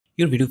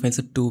your video files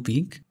are too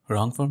big,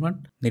 wrong format,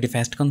 need a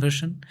fast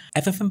conversion.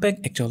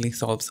 FFmpeg actually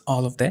solves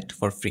all of that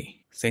for free.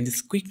 So in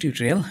this quick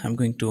tutorial, I'm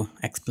going to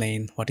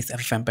explain what is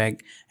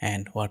FFmpeg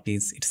and what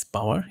is its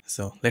power.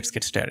 So let's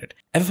get started.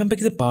 FFmpeg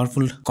is a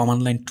powerful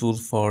command line tool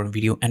for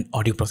video and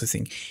audio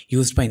processing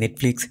used by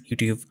Netflix,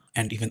 YouTube,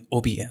 and even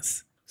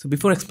OBS. So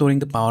before exploring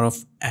the power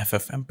of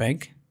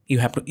FFmpeg, you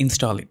have to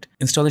install it.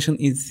 Installation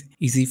is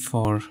easy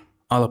for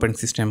all operating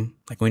system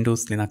like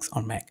Windows, Linux,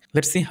 or Mac.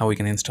 Let's see how we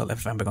can install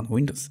FFmpeg on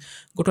Windows.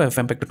 Go to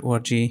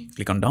ffmpeg.org,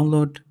 click on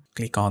download,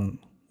 click on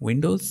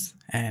Windows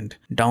and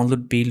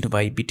download build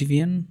by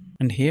BTVN.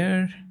 And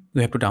here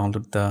we have to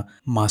download the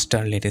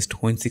master latest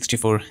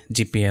Win64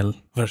 GPL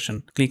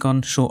version. Click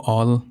on show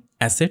all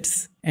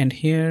assets and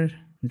here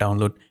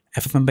download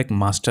FFmpeg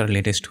master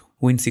latest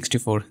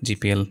Win64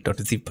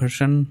 GPL.zip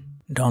version.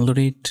 Download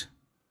it.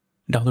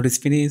 Download is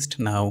finished.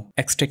 Now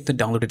extract the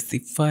downloaded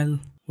zip file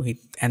with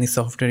any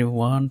software you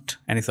want,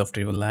 any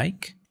software you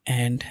like.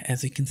 And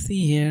as you can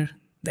see here,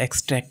 the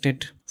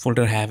extracted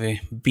folder have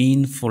a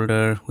bin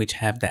folder which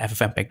have the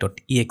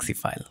ffmpeg.exe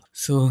file.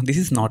 So this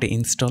is not an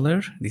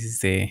installer. This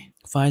is a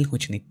file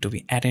which need to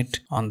be added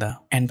on the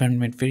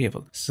environment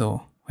variable.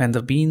 So when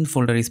the bin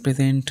folder is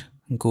present,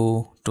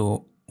 go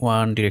to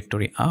one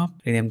directory up,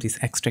 rename this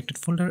extracted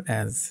folder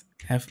as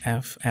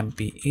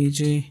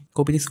FFmpeg.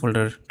 Copy this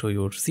folder to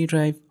your C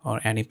drive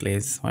or any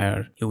place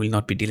where you will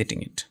not be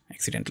deleting it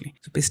accidentally.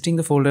 So pasting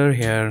the folder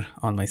here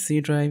on my C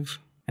drive,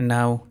 and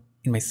now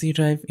in my C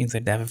drive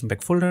inside the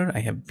FFmpeg folder I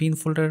have bin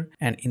folder,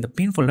 and in the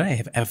bin folder I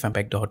have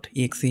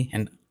ffmpeg.exe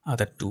and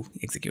other two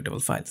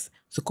executable files.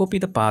 So copy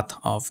the path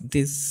of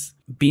this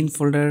bin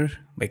folder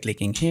by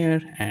clicking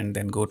here and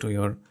then go to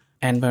your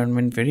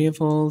environment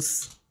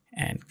variables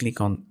and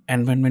click on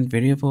environment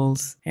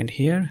variables, and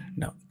here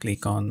now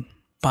click on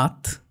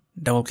path,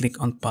 double click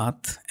on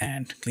path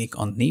and click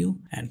on new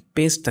and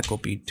paste the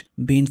copied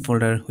bin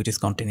folder which is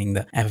containing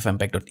the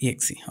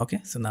ffmpeg.exe. Okay,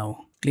 so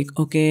now click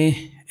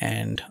OK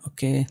and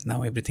OK.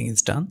 Now everything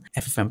is done.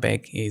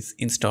 FFmpeg is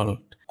installed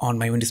on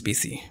my Windows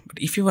PC. But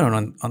if you are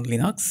on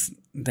Linux,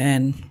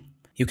 then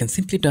you can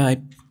simply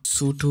type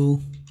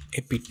sudo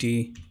apt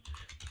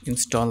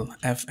install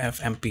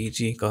ffmpeg,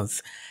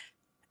 because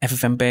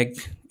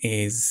FFmpeg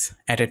is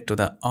added to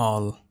the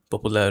all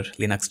popular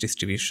Linux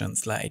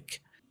distributions like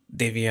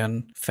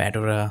Debian,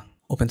 Fedora,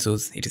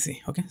 OpenSUSE, etc.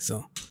 Okay,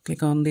 so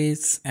click on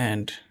this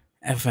and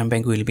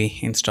FFmpeg will be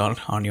installed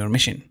on your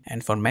machine.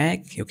 And for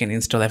Mac, you can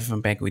install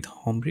FFmpeg with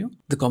Homebrew.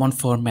 The command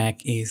for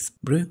Mac is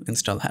brew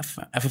install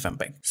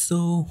FFmpeg.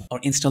 So our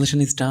installation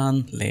is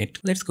done.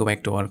 Let's go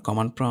back to our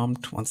command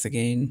prompt once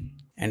again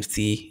and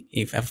see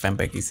if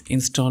FFmpeg is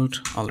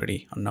installed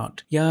already or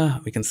not. Yeah,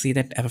 we can see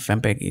that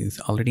FFmpeg is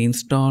already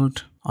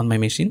installed on my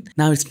machine.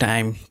 Now it's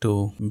time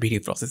to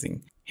video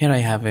processing. Here I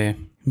have a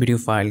video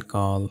file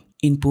called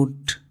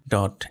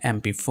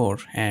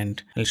input.mkv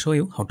and I'll show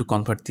you how to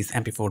convert this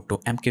MP4 to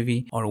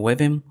MKV or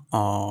WebM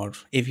or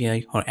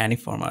AVI or any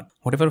format,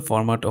 whatever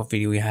format of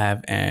video you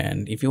have.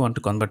 And if you want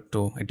to convert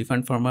to a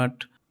different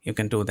format, you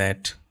can do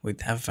that with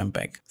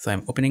FFmpeg. So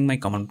I'm opening my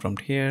command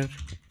prompt here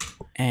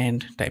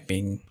and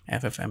typing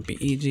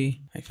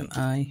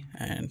ffmpeg-i,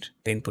 and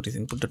the input is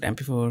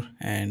input.mkv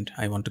and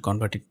I want to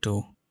convert it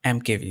to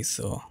MKV.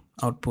 So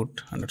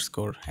output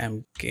underscore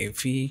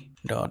mkv.mkv.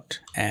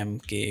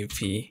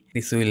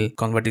 This will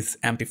convert this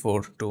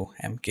MP4 to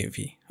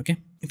MKV. Okay.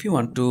 If you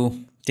want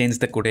to change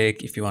the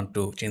codec, if you want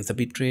to change the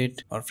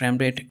bitrate or frame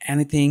rate,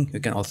 anything, you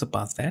can also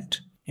pass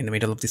that in the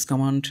middle of this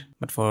command.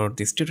 But for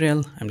this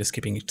tutorial, I'm just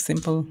keeping it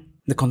simple.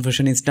 The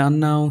conversion is done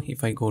now.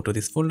 If I go to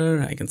this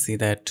folder, I can see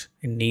that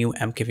a new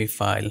MKV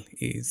file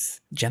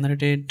is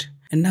generated.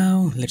 And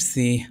now let's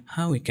see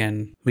how we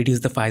can reduce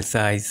the file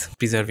size,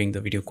 preserving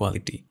the video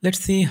quality. Let's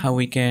see how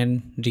we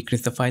can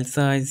decrease the file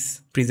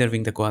size,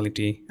 preserving the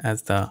quality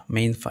as the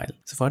main file.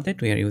 So for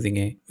that, we are using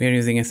a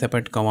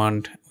separate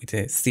command with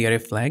a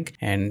CRF flag,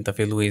 and the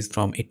value is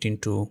from 18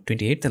 to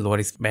 28. The lower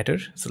is better.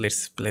 So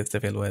let's place the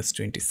value as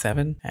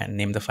 27 and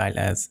name the file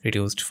as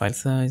reduced file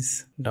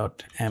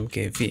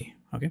size.mkv.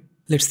 Okay.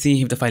 Let's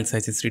see if the file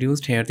size is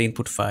reduced. Here the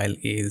input file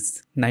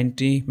is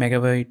 90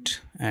 megabyte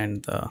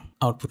and the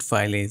output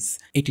file is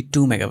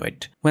 82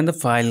 megabyte. When the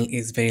file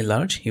is very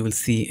large, you will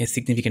see a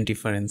significant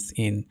difference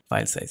in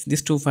file size.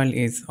 This two file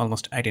is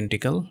almost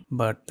identical,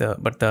 but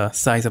the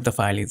size of the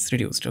file is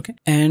reduced. Okay,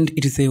 and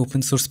it is a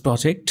open source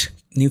project.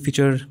 New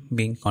feature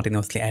being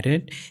continuously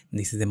added.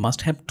 This is a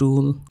must-have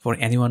tool for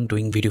anyone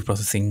doing video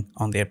processing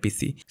on their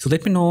PC. So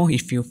let me know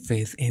if you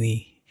face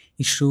any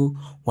issue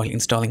while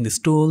installing this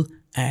tool,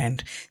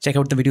 and check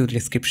out the video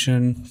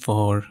description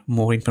for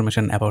more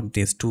information about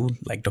this tool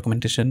like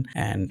documentation.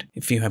 And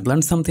if you have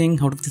learned something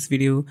out of this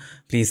video,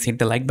 please hit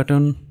the like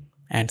button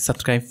and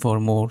subscribe for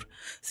more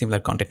similar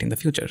content in the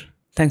future.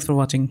 Thanks for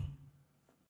watching.